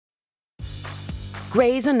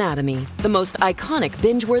Grey's Anatomy, the most iconic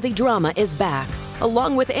binge-worthy drama, is back,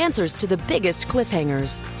 along with answers to the biggest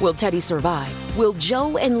cliffhangers. Will Teddy survive? Will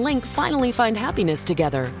Joe and Link finally find happiness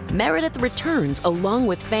together? Meredith returns along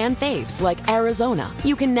with fan faves like Arizona.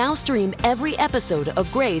 You can now stream every episode of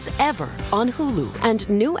Grey's ever on Hulu, and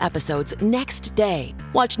new episodes next day.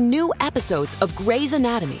 Watch new episodes of Grey's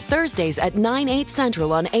Anatomy Thursdays at 9/8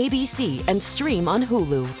 Central on ABC and stream on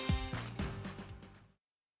Hulu.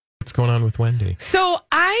 What's going on with Wendy? So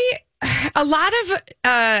a lot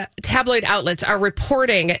of tabloid outlets are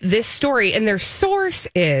reporting this story, and their source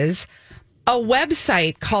is a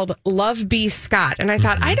website called Love B. Scott. And I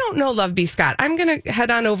thought, I don't know Love B. Scott. I'm going to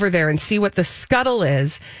head on over there and see what the scuttle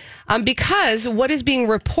is. Because what is being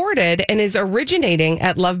reported and is originating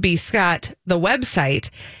at Love B. Scott, the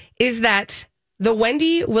website, is that the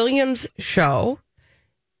Wendy Williams show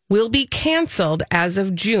will be canceled as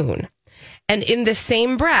of June. And in the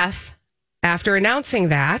same breath, after announcing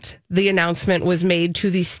that, the announcement was made to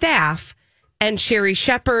the staff, and Sherri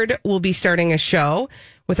Shepherd will be starting a show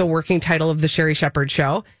with a working title of The Sherri Shepherd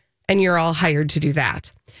Show, and you're all hired to do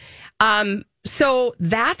that. So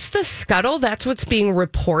that's the scuttle. That's what's being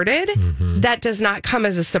reported. That does not come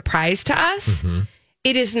as a surprise to us.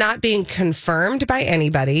 It is not being confirmed by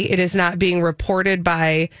anybody. It is not being reported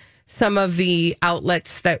by some of the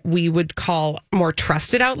outlets that we would call more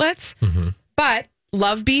trusted outlets. But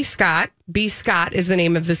Love B. Scott is the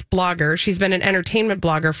name of this blogger. She's been an entertainment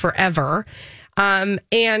blogger forever,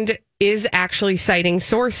 and is actually citing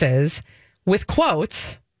sources with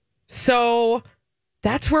quotes. So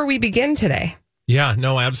that's where we begin today. Yeah,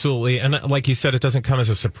 no, absolutely. And like you said, it doesn't come as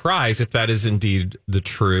a surprise if that is indeed the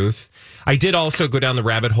truth. I did also go down the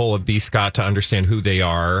rabbit hole of B. Scott to understand who they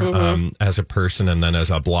are as a person and then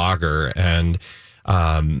as a blogger. And,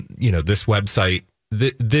 this website,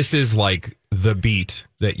 this is like the beat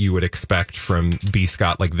that you would expect from B.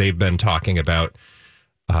 Scott. Like, they've been talking about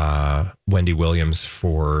Wendy Williams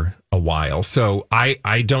for a while. So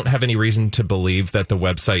I don't have any reason to believe that the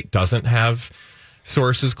website doesn't have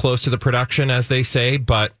sources close to the production, as they say.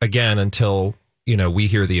 But again, until, we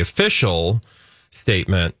hear the official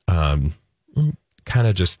statement, kind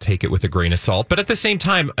of just take it with a grain of salt. But at the same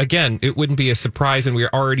time, again, it wouldn't be a surprise. And we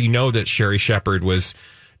already know that Sherri Shepherd was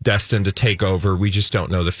destined to take over. We just don't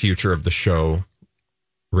know the future of the show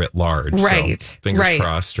writ large. Right. So fingers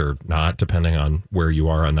crossed or not, depending on where you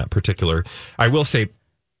are on that particular. I will say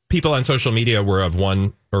people on social media were of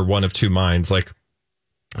one of two minds, like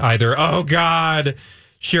either, oh God,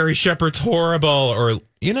 Sherri Shepherd's horrible, or,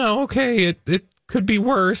 okay, it could be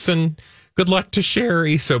worse and good luck to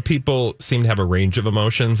Sherri. So people seem to have a range of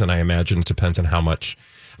emotions, and I imagine it depends on how much.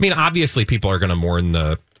 I mean, obviously people are going to mourn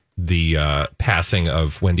the passing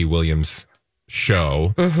of Wendy Williams'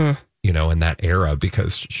 show, in that era,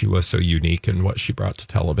 because she was so unique in what she brought to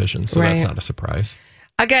television. So that's not a surprise.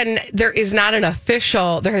 Again, there has not been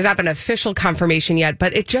official confirmation yet,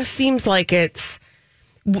 but it just seems like it's,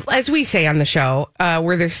 as we say on the show,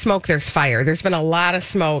 where there's smoke, there's fire. There's been a lot of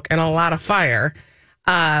smoke and a lot of fire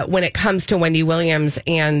when it comes to Wendy Williams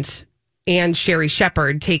and Sherri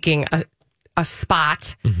Shepherd taking a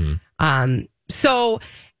spot. So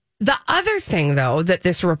the other thing, though, that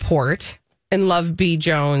this report and Love B.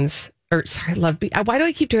 Love B. Why do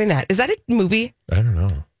I keep doing that? Is that a movie? I don't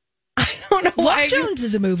know. I don't know why. Love Jones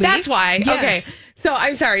is a movie. That's why. Yes. Okay. So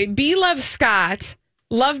I'm sorry.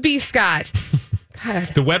 Love B. Scott. God.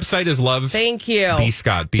 The website is Love. Thank you. B.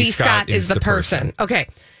 Scott. B. Scott is the person. Okay.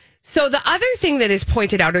 So the other thing that is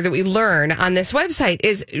pointed out, or that we learn on this website,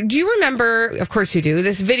 is, do you remember, of course you do,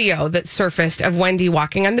 this video that surfaced of Wendy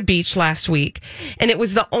walking on the beach last week? And it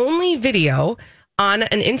was the only video on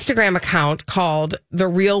an Instagram account called The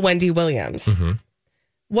Real Wendy Williams.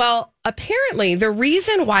 Well, apparently the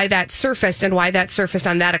reason why that surfaced and why that surfaced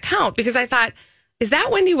on that account, because I thought, is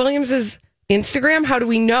that Wendy Williams's Instagram? How do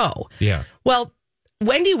we know? Yeah. Well,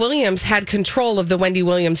 Wendy Williams had control of the Wendy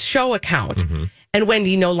Williams Show account, and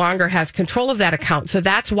Wendy no longer has control of that account. So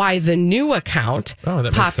that's why the new account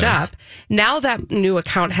popped up. Now that new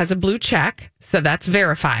account has a blue check, so that's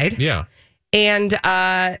verified. Yeah. And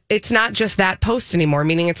it's not just that post anymore,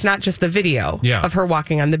 meaning it's not just the video of her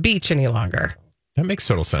walking on the beach any longer. That makes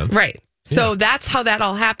total sense. Right. So that's how that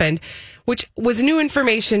all happened, which was new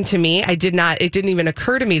information to me. It didn't even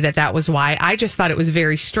occur to me that was why. I just thought it was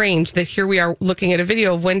very strange that here we are looking at a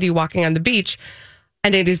video of Wendy walking on the beach,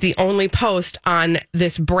 and it is the only post on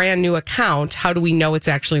this brand new account. How do we know it's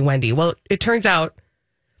actually Wendy? Well, it turns out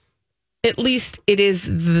at least it is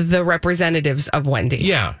the representatives of Wendy.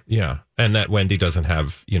 Yeah, yeah. And that Wendy doesn't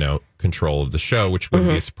have, control of the show, which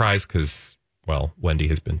wouldn't be a surprise because, well, Wendy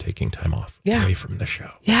has been taking time off away from the show.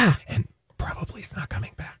 Yeah. And probably is not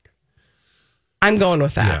coming back. I'm going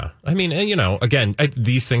with that. Yeah. I mean, again,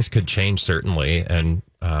 these things could change, certainly, and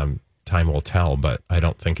time will tell, but I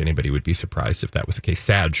don't think anybody would be surprised if that was the case.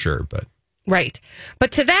 Sad, sure, but... Right.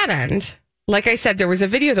 But to that end, like I said, there was a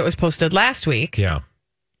video that was posted last week. Yeah.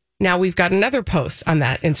 Now we've got another post on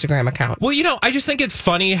that Instagram account. Well, I just think it's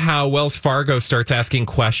funny how Wells Fargo starts asking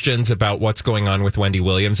questions about what's going on with Wendy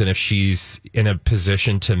Williams and if she's in a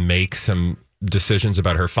position to make some decisions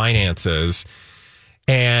about her finances.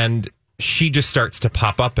 And she just starts to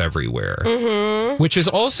pop up everywhere, which is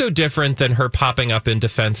also different than her popping up in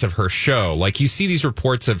defense of her show. Like, you see these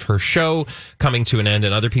reports of her show coming to an end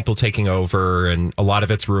and other people taking over, and a lot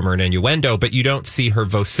of it's rumor and innuendo, but you don't see her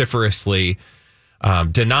vociferously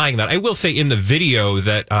denying that. I will say, in the video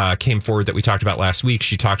that came forward that we talked about last week,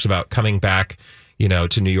 she talks about coming back,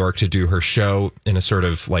 to New York to do her show in a sort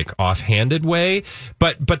of like offhanded way,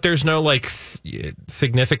 but there's no like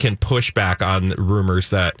significant pushback on rumors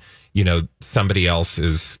that somebody else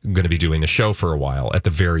is going to be doing the show for a while, at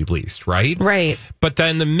the very least, right? Right. But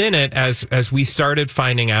then the minute as we started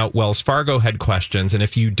finding out Wells Fargo had questions, and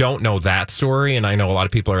if you don't know that story, and I know a lot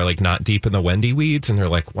of people are like not deep in the Wendy weeds, and they're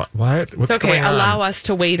like, what? What's it's okay. going on? Allow us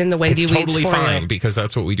to wade in the Wendy weeds. It's totally fine, because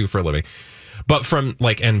that's what we do for a living. But from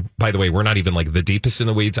like, and by the way, we're not even like the deepest in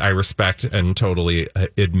the weeds. I respect and totally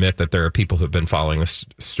admit that there are people who have been following this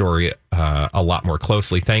story a lot more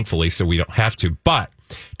closely, thankfully, so we don't have to. But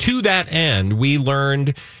to that end, we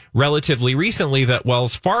learned relatively recently that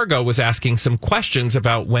Wells Fargo was asking some questions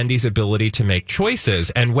about Wendy's ability to make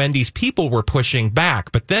choices, and Wendy's people were pushing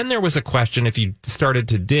back. But then there was a question, if you started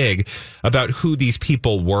to dig, about who these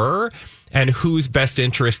people were and whose best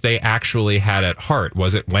interest they actually had at heart.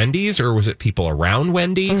 Was it Wendy's, or was it people around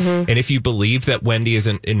Wendy? And if you believe that Wendy is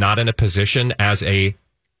not in a position, as a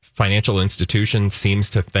financial institution seems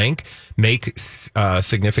to think, make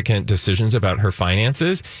significant decisions about her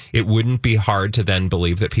finances, it wouldn't be hard to then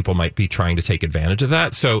believe that people might be trying to take advantage of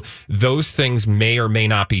that. So those things may or may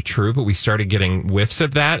not be true, but we started getting whiffs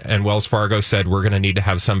of that, and Wells Fargo said, we're going to need to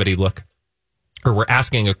have somebody look, or we're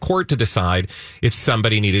asking a court to decide if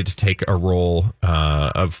somebody needed to take a role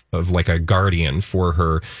of like a guardian for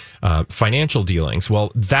her financial dealings.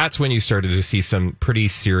 Well, that's when you started to see some pretty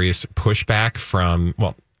serious pushback from,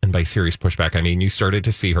 well, and by serious pushback, I mean you started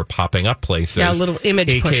to see her popping up places. Yeah, a little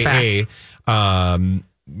image AKA, pushback.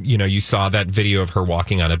 You saw that video of her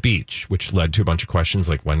walking on a beach, which led to a bunch of questions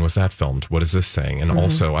like, when was that filmed? What is this saying? And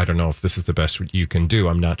also, I don't know if this is the best you can do.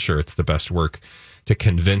 I'm not sure it's the best work to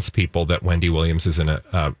convince people that Wendy Williams is in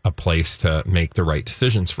a place to make the right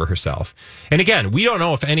decisions for herself. And again, we don't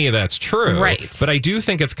know if any of that's true, right? But I do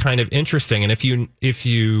think it's kind of interesting. And if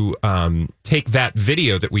you take that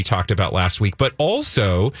video that we talked about last week, but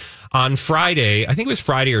also on Friday, I think it was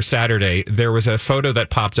Friday or Saturday, there was a photo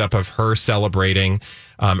that popped up of her celebrating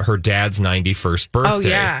her dad's 91st birthday. Oh,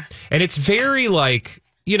 yeah. And it's very like,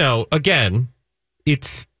 again,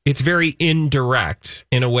 it's very indirect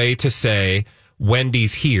in a way to say,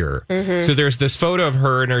 Wendy's here. So there's this photo of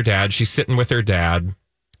her and her dad. She's sitting with her dad,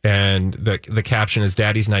 and the caption is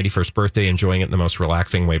Daddy's 91st birthday, enjoying it in the most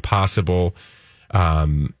relaxing way possible.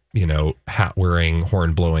 Hat wearing,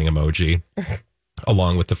 horn blowing emoji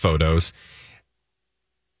along with the photos.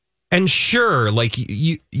 And sure, like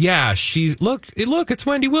she's look, it's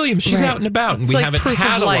Wendy Williams. She's out and about, and we like haven't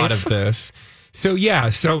had a lot of this. So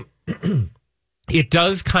it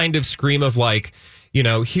does kind of scream of like,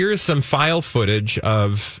 here's some file footage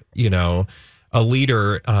of, a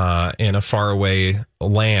leader in a faraway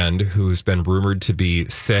land who's been rumored to be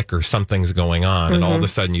sick or something's going on. And all of a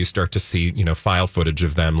sudden you start to see, file footage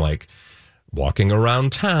of them like walking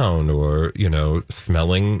around town or,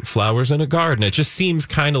 smelling flowers in a garden. It just seems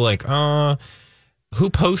kind of like, who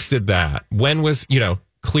posted that? When was,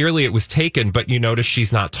 clearly it was taken, but you notice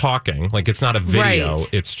she's not talking. Like, it's not a video.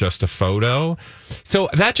 Right. It's just a photo. So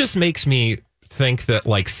that just makes me think that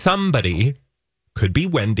like somebody, could be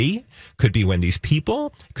Wendy, could be Wendy's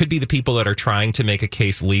people, could be the people that are trying to make a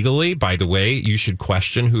case legally. By the way, you should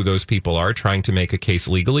question who those people are trying to make a case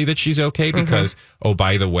legally that she's okay, because, oh,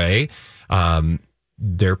 by the way,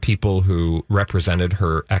 they're people who represented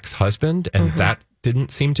her ex-husband, and that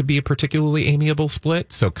didn't seem to be a particularly amiable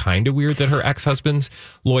split. So kind of weird that her ex-husband's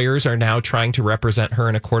lawyers are now trying to represent her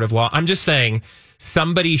in a court of law. I'm just saying,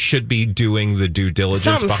 somebody should be doing the due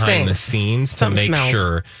diligence behind the scenes to make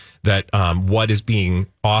sure that what is being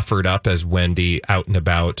offered up as Wendy out and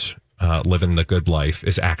about living the good life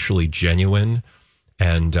is actually genuine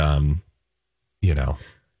and,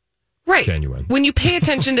 right. genuine. When you pay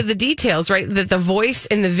attention to the details, right, that the voice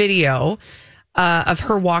in the video of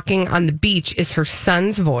her walking on the beach is her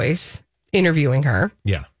son's voice interviewing her.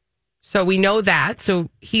 Yeah. So we know that. So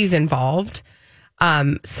he's involved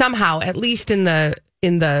somehow, at least in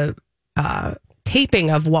the taping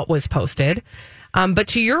of what was posted. But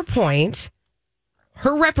to your point,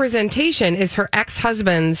 her representation is her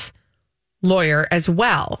ex-husband's lawyer as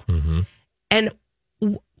well. Mm-hmm. And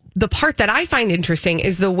the part that I find interesting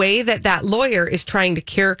is the way that lawyer is trying to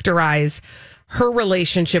characterize her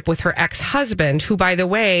relationship with her ex-husband, who, by the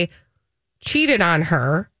way, cheated on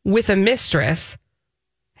her with a mistress,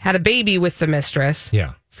 had a baby with the mistress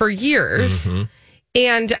for years. Mm-hmm.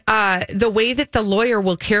 And the way that the lawyer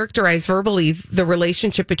will characterize verbally the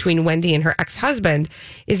relationship between Wendy and her ex-husband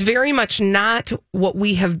is very much not what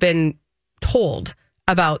we have been told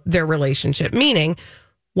about their relationship. Meaning,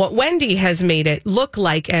 what Wendy has made it look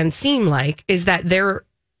like and seem like is that their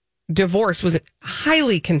divorce was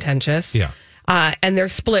highly contentious. Yeah. And their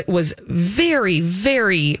split was very,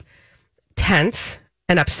 very tense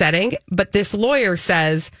and upsetting. But this lawyer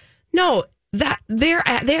says, no, that they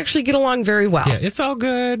actually get along very well. Yeah, it's all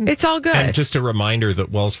good. It's all good. And just a reminder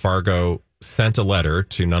that Wells Fargo sent a letter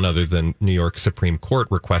to none other than New York Supreme Court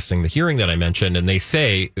requesting the hearing that I mentioned. And they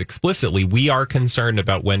say explicitly, we are concerned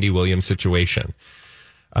about Wendy Williams' situation.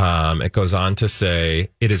 It goes on to say,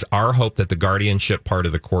 it is our hope that the guardianship part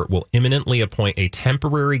of the court will imminently appoint a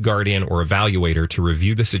temporary guardian or evaluator to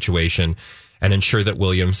review the situation and ensure that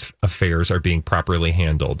Williams' affairs are being properly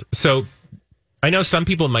handled. So I know some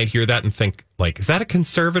people might hear that and think, like, is that a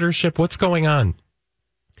conservatorship? What's going on?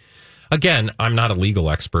 Again, I'm not a legal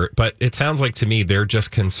expert, but it sounds like to me they're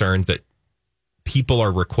just concerned that people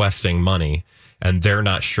are requesting money and they're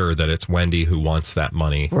not sure that it's Wendy who wants that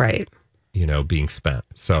money. Right. You know, being spent.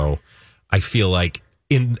 So I feel like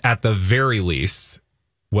at the very least,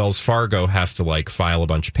 Wells Fargo has to like file a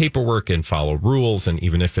bunch of paperwork and follow rules. And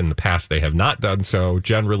even if in the past they have not done so,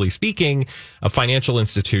 generally speaking, a financial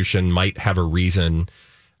institution might have a reason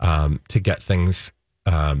to get things,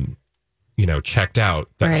 checked out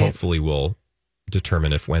that hopefully will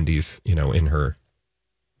determine if Wendy's, in her,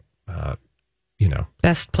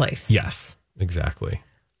 best place. Yes, exactly.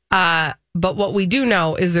 But what we do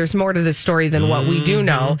know is there's more to this story than what we do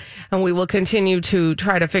know. And we will continue to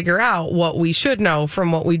try to figure out what we should know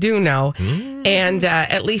from what we do know. And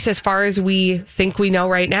at least as far as we think we know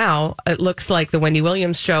right now, it looks like the Wendy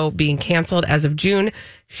Williams show being canceled as of June.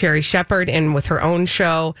 Sherry Shepherd in with her own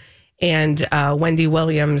show, and Wendy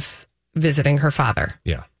Williams visiting her father.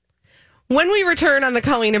 Yeah. When we return on the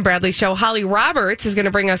Colleen and Bradley Show, Holly Roberts is going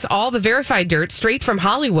to bring us all the verified dirt straight from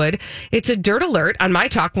Hollywood. It's a Dirt Alert on My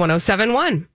Talk 107.1.